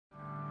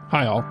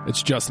Hi all,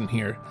 it's Justin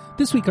here.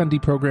 This week on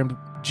Deprogrammed,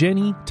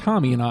 Jenny,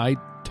 Tommy, and I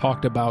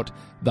talked about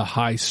The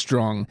High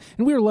Strung,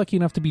 and we were lucky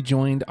enough to be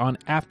joined on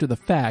After the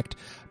Fact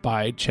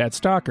by Chad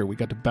Stocker. We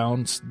got to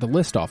bounce the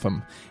list off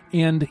him.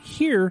 And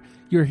here,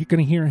 you're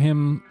going to hear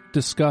him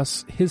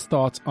discuss his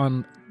thoughts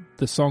on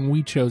the song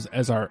we chose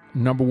as our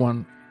number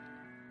one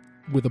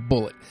with a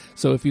bullet.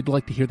 So if you'd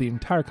like to hear the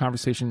entire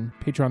conversation,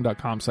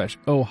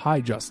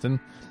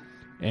 patreon.com/ohhijustin.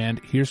 And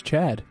here's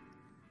Chad.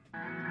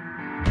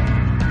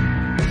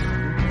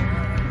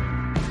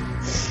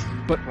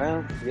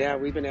 Well, yeah,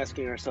 we've been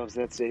asking ourselves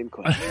that same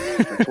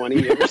question for 20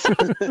 years.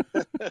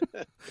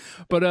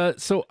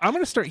 But so I'm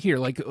going to start here.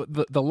 Like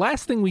the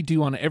last thing we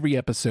do on every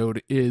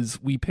episode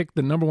is we pick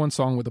the number one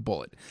song with a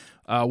bullet.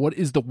 What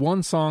is the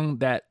one song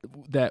that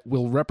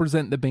will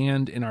represent the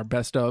band in our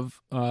best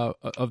of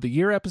the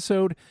year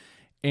episode?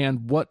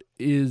 And what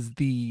is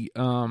the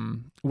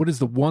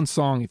one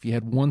song, if you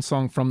had one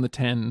song from the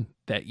 10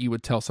 that you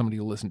would tell somebody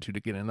to listen to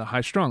get into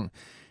High Strung?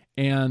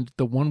 And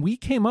the one we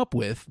came up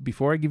with,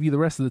 before I give you the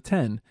rest of the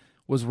 10,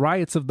 was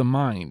Riots of the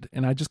Mind.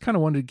 And I just kind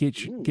of wanted to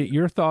get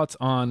your thoughts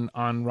on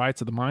Riots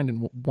of the Mind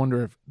and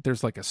wonder if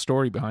there's like a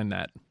story behind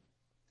that.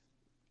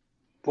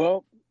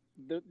 Well,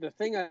 the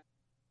thing I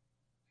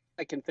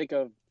can think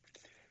of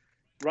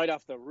right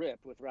off the rip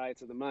with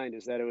Riots of the Mind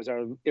is that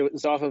it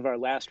was off of our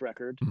last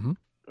record. Mm-hmm.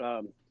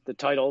 The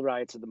title,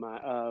 Riots of the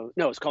Mind.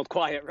 No, it's called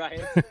Quiet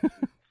Riot.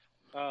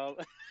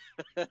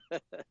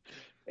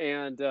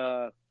 And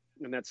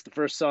that's the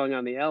first song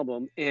on the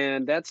album.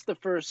 And that's the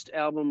first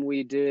album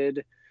we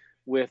did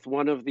with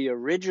one of the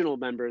original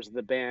members of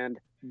the band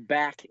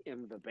back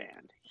in the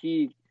band.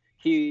 He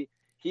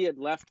had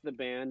left the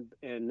band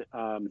in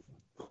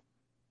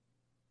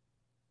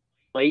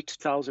late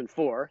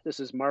 2004. This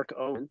is Mark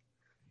Owen.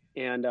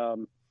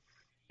 And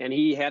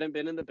he hadn't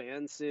been in the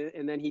band since,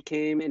 and then he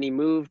came and he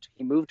moved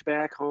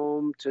back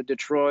home to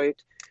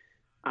Detroit.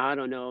 I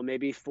don't know,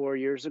 maybe 4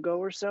 years ago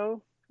or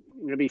so,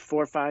 maybe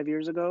 4 or 5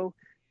 years ago.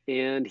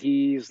 And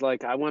he's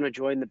like, I want to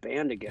join the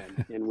band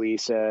again. And we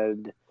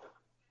said,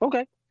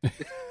 okay.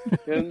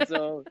 And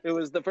so it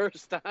was the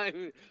first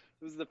time.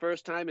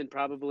 And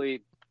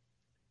probably,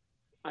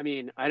 I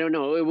mean, I don't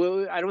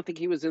know. I don't think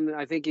he was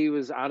I think he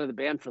was out of the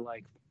band for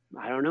like,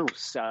 I don't know,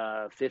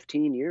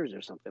 15 years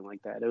or something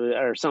like that.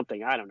 Or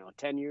something. I don't know,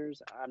 10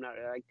 years.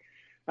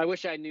 I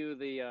wish I knew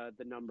the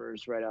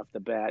numbers right off the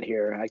bat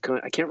here. I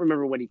can't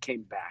remember when he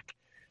came back.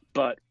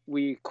 But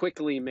we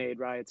quickly made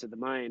Riots of the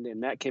Mind,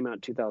 and that came out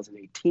in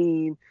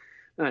 2018.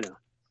 I know.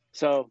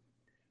 So,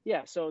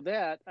 yeah, so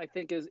that, I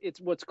think, it's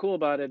what's cool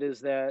about it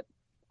is that,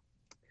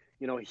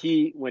 you know,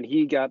 when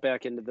he got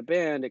back into the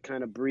band, it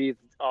kind of breathed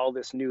all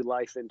this new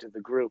life into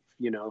the group,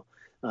 you know,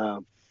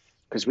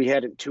 because we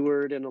hadn't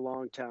toured in a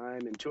long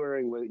time, and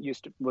touring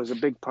was a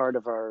big part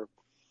of our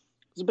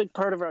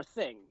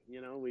thing,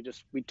 you know.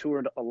 We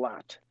toured a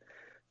lot.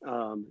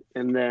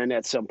 And then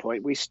at some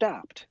point we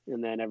stopped,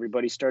 and then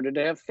everybody started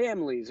to have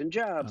families and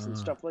jobs and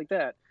stuff like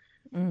that.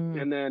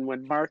 And then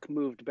when Mark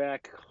moved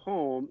back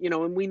home, you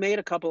know, and we made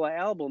a couple of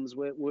albums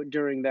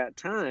during that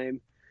time,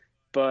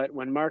 but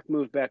when Mark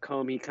moved back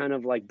home, he kind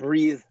of like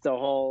breathed the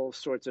whole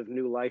sorts of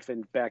new life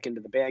back into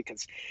the band,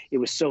 because it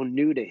was so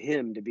new to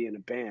him to be in a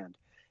band.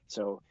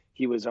 So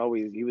he was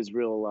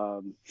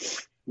real,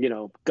 you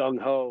know,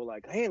 gung-ho,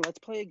 like, hey, let's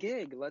play a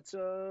gig, let's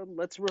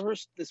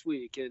rehearse this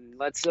week, and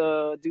let's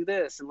do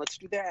this and let's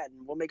do that,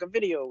 and we'll make a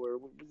video. Or,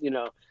 you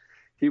know,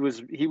 he was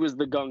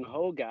the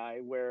gung-ho guy,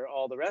 where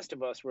all the rest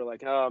of us were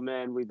like, oh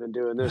man, we've been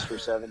doing this for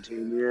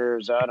 17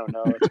 years, I don't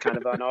know, it's kind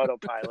of on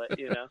autopilot,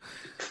 you know.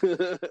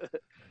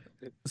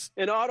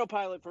 And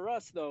autopilot for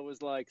us though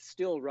was like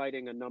still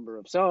writing a number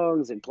of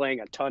songs and playing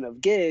a ton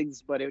of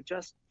gigs, but there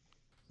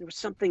was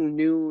something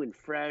new and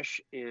fresh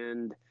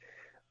and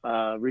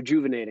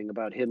rejuvenating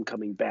about him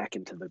coming back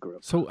into the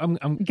group. So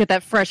I'm get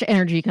that fresh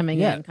energy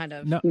coming in, kind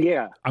of. No,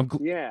 yeah,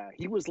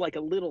 he was like a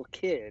little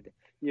kid,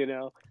 you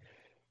know,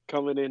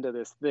 coming into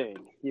this thing.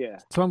 Yeah,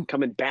 so I'm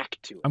coming back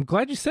to it. I'm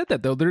glad you said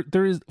that though.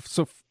 There is,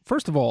 so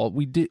first of all,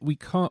 we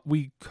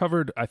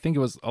covered, I think it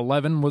was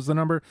 11 was the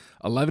number,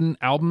 11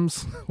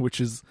 albums, which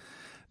is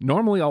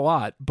normally a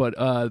lot, but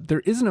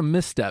there isn't a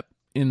misstep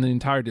in the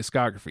entire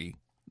discography.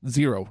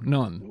 Zero,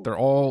 none. They're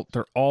all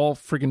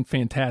friggin'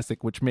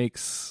 fantastic, which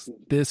makes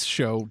this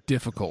show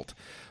difficult.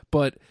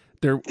 But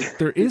there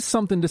is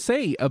something to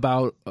say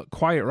about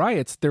Quiet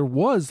Riots. There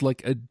was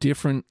like a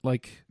different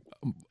energy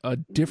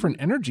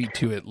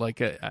to it.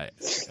 Like I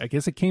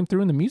guess it came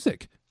through in the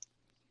music.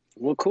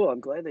 Well, cool. I'm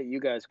glad that you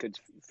guys could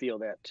feel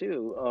that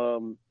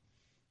too,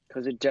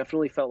 because it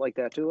definitely felt like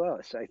that to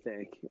us. I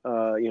think,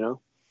 you know.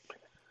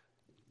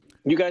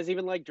 You guys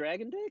even like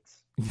Dragon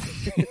Dicks?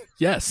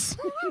 Yes.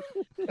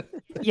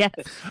 Yes.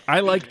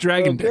 I like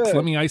Dragon Dicks.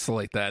 Let me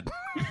isolate that.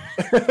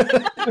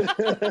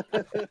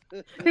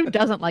 Who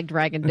doesn't like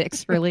Dragon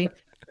Dicks, really?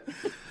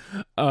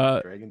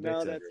 Dragon Dicks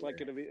now that's like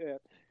going to be...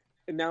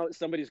 And now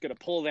somebody's going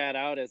to pull that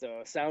out as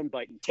a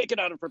soundbite and take it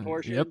out of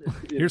proportion. Yep.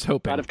 Here's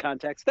hoping. Out of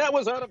context. That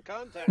was out of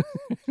context.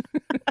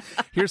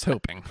 Here's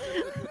hoping.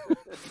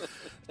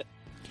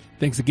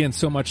 Thanks again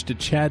so much to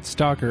Chad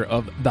Stalker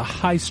of The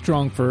High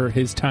Strung for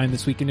his time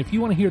this week. And if you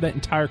want to hear that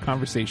entire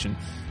conversation,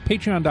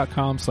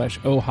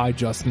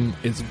 patreon.com/ohhijustin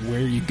is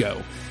where you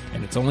go.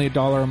 And it's only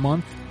 $1 a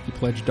month. You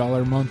pledge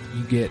 $1 a month,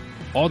 you get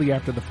all the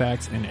after the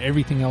facts and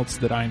everything else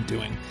that I'm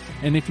doing.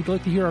 And if you'd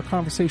like to hear our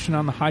conversation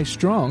on The High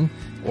Strung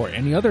or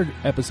any other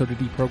episode of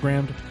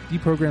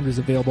Deprogrammed is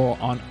available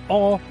on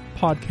all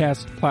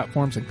podcast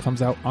platforms and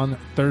comes out on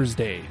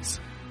Thursdays.